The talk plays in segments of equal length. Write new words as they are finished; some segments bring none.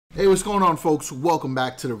Hey, what's going on, folks? Welcome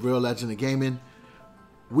back to the Real Legend of Gaming.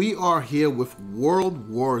 We are here with World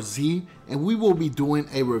War Z, and we will be doing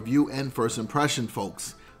a review and first impression,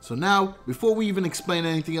 folks. So now, before we even explain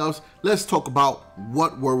anything else, let's talk about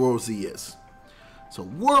what World War Z is. So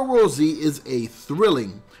World War Z is a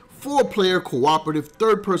thrilling, 4-player cooperative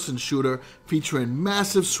third-person shooter featuring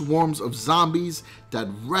massive swarms of zombies that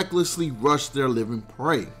recklessly rush their living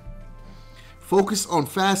prey. Focused on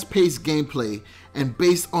fast-paced gameplay and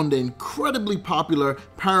based on the incredibly popular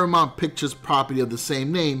Paramount Pictures property of the same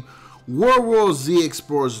name, World War Z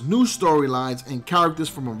explores new storylines and characters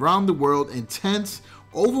from around the world in intense,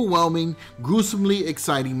 overwhelming, gruesomely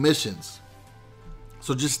exciting missions.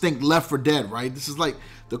 So just think Left 4 Dead, right? This is like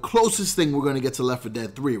the closest thing we're going to get to Left 4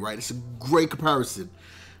 Dead 3, right? It's a great comparison.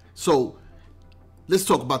 So let's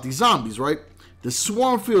talk about these zombies, right? The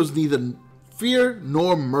swarm feels neither fear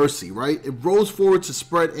nor mercy, right? It rolls forward to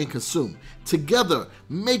spread and consume. Together,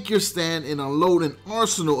 make your stand and unload an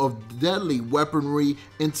arsenal of deadly weaponry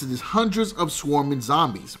into these hundreds of swarming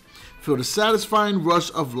zombies. Feel the satisfying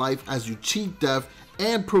rush of life as you cheat death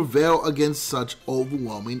and prevail against such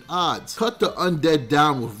overwhelming odds. Cut the undead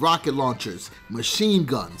down with rocket launchers, machine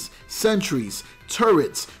guns, sentries,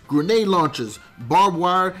 turrets, grenade launchers, barbed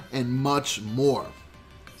wire, and much more.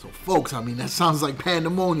 So folks, I mean, that sounds like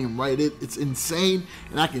pandemonium, right? It's insane,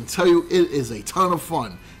 and I can tell you it is a ton of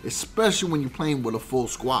fun, especially when you're playing with a full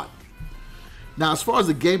squad. Now, as far as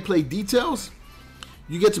the gameplay details,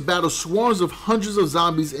 you get to battle swarms of hundreds of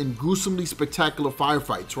zombies in gruesomely spectacular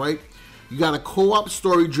firefights, right? You got a co-op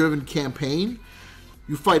story-driven campaign.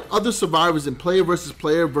 You fight other survivors in player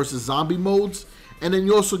versus zombie modes, and then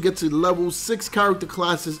you also get to level 6 character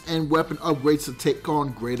classes and weapon upgrades to take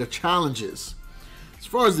on greater challenges. As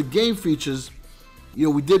far as the game features,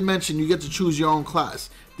 we did mention you get to choose your own class.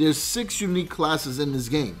 There's 6 unique classes in this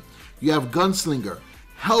game. You have Gunslinger,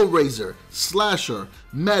 Hellraiser, Slasher,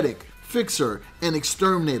 Medic, Fixer, and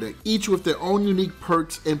Exterminator, each with their own unique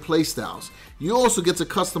perks and playstyles. You also get to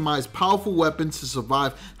customize powerful weapons to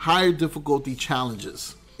survive higher difficulty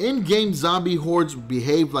challenges. In-game zombie hordes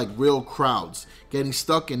behave like real crowds, getting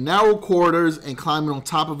stuck in narrow corridors and climbing on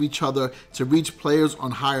top of each other to reach players on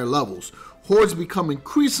higher levels. Hordes become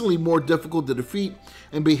increasingly more difficult to defeat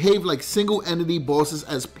and behave like single entity bosses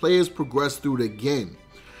as players progress through the game.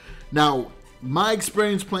 Now, my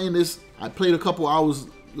experience playing this, I played a couple hours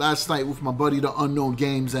last night with my buddy The Unknown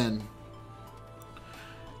Games, and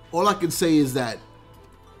all I can say is that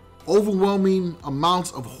overwhelming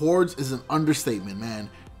amounts of hordes is an understatement, man.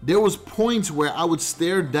 There was points where I would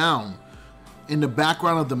stare down in the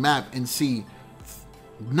background of the map and see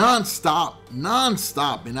non-stop,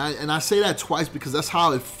 and I say that twice because that's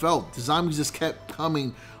how it felt. The zombies just kept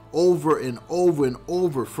coming over and over and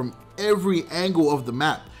over from every angle of the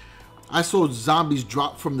map. I saw zombies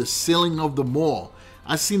drop from the ceiling of the mall.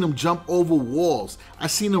 I seen them jump over walls. I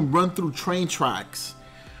seen them run through train tracks,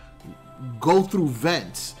 go through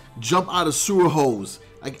vents, jump out of sewer hose.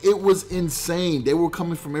 Like, it was insane. They were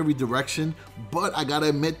coming from every direction, but I gotta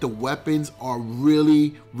admit the weapons are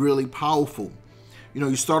really, really powerful.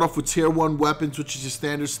 You start off with tier 1 weapons, which is your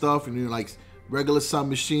standard stuff, and you're like regular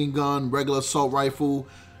submachine gun, regular assault rifle,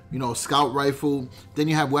 scout rifle. Then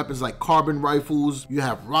you have weapons like carbon rifles, you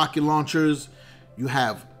have rocket launchers, you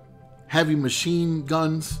have heavy machine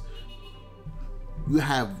guns, you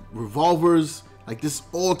have revolvers. Like, there's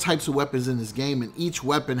all types of weapons in this game, and each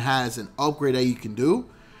weapon has an upgrade that you can do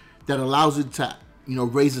that allows it to,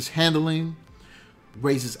 raise its handling,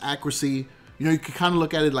 raise its accuracy. You can kind of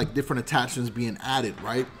look at it like different attachments being added,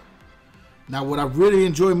 right? Now, what I really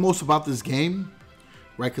enjoy most about this game,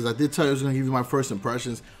 right, because I did tell you I was going to give you my first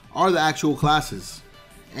impressions, are the actual classes.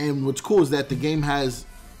 And what's cool is that the game has,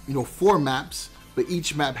 4 maps, but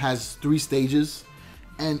each map has 3 stages,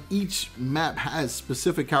 and each map has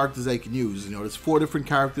specific characters that you can use. There's 4 different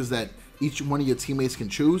characters that each one of your teammates can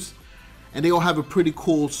choose, and they all have a pretty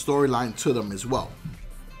cool storyline to them as well.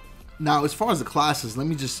 Now, as far as the classes, let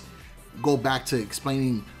me just go back to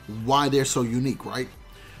explaining why they're so unique, right?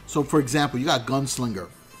 So, for example, you got Gunslinger,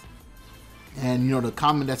 and the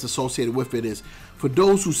comment that's associated with it is, for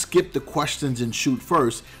those who skip the questions and shoot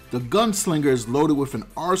first, the Gunslinger is loaded with an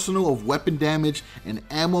arsenal of weapon damage and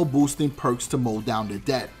ammo boosting perks to mow down the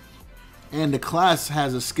dead. And the class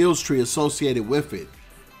has a skills tree associated with it.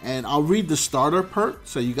 And I'll read the starter perk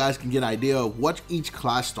so you guys can get an idea of what each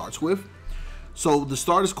class starts with. So the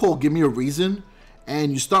starter is called Give Me a Reason,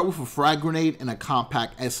 and you start with a frag grenade and a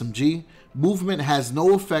compact SMG. Movement has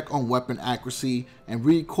no effect on weapon accuracy, and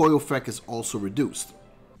recoil effect is also reduced.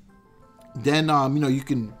 Then you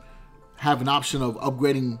can have an option of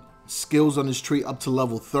upgrading skills on this tree up to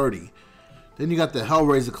level 30. Then you got the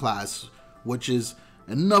Hellraiser class, which is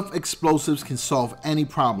enough explosives can solve any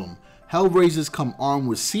problem. Hellraisers come armed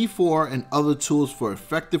with C4 and other tools for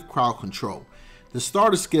effective crowd control. The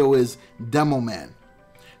starter skill is Demo Man.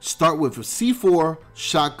 Start with a C4,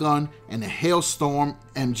 shotgun, and a Hailstorm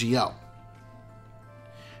MGL.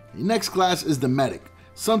 The next class is the Medic.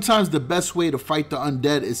 Sometimes the best way to fight the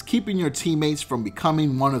undead is keeping your teammates from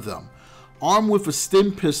becoming one of them. Armed with a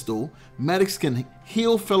stim pistol, medics can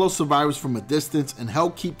heal fellow survivors from a distance and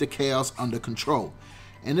help keep the chaos under control.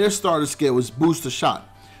 And their starter skill is Booster Shot.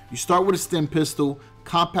 You start with a stim pistol,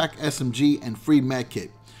 compact SMG, and free medkit.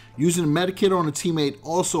 Using a medkit on a teammate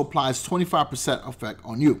also applies 25% effect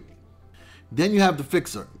on you. Then you have the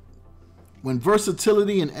Fixer. When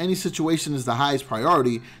versatility in any situation is the highest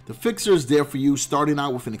priority, the Fixer is there for you, starting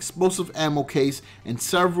out with an explosive ammo case and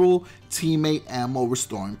several teammate ammo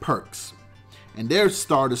restoring perks. And their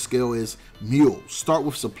starter skill is Mule. Start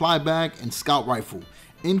with supply bag and scout rifle.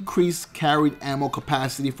 Increase carried ammo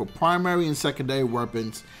capacity for primary and secondary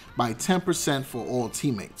weapons by 10% for all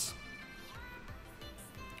teammates.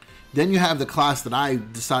 Then you have the class that I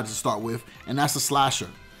decided to start with, and that's a Slasher.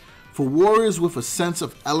 For warriors with a sense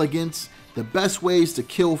of elegance, the best way is to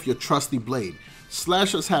kill with your trusty blade.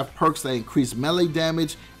 Slashers have perks that increase melee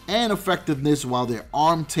damage and effectiveness, while their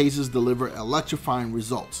armed tasers deliver electrifying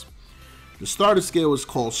results. The starter skill is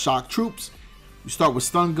called Shock Troops. You start with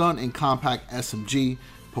stun gun and compact SMG.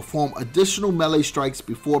 Perform additional melee strikes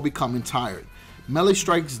before becoming tired. Melee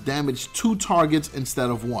strikes damage 2 targets instead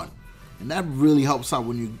of 1. And that really helps out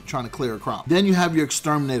when you're trying to clear a crowd. Then you have your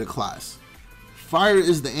Exterminator class. Fire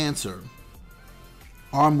is the answer.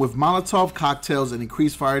 Armed with Molotov cocktails and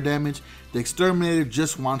increased fire damage, the Exterminator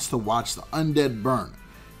just wants to watch the undead burn.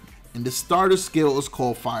 And the starter skill is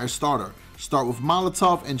called Fire Starter. Start with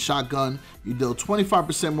Molotov and shotgun. You deal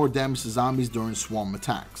 25% more damage to zombies during swarm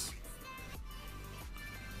attacks.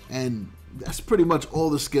 And that's pretty much all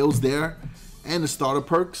the skills there and the starter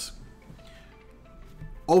perks.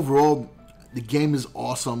 Overall, the game is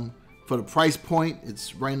awesome. For the price point,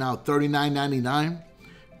 it's right now $39.99.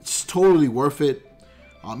 It's totally worth it.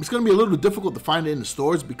 It's going to be a little difficult to find it in the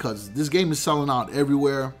stores because this game is selling out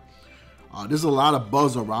everywhere. There's a lot of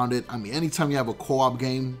buzz around it. I mean, anytime you have a co-op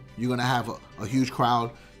game, you're going to have a huge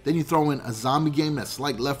crowd. Then you throw in a zombie game that's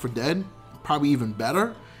like Left 4 Dead, probably even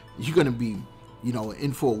better. You're going to be,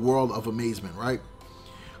 in for a world of amazement, right?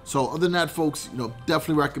 So other than that, folks,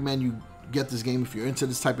 definitely recommend you get this game if you're into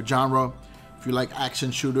this type of genre. If you like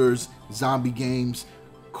action shooters, zombie games,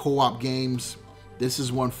 co-op games, this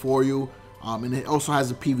is one for you. And it also has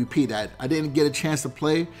a PvP that I didn't get a chance to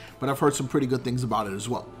play, but I've heard some pretty good things about it as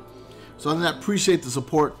well. So other than that, appreciate the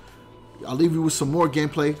support. I'll leave you with some more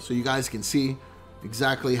gameplay so you guys can see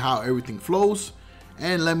exactly how everything flows.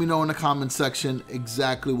 And let me know in the comment section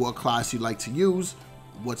exactly what class you'd like to use,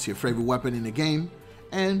 what's your favorite weapon in the game,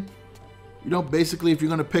 and basically if you're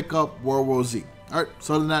going to pick up World War Z. Alright,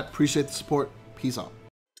 so other than that, appreciate the support. Peace out.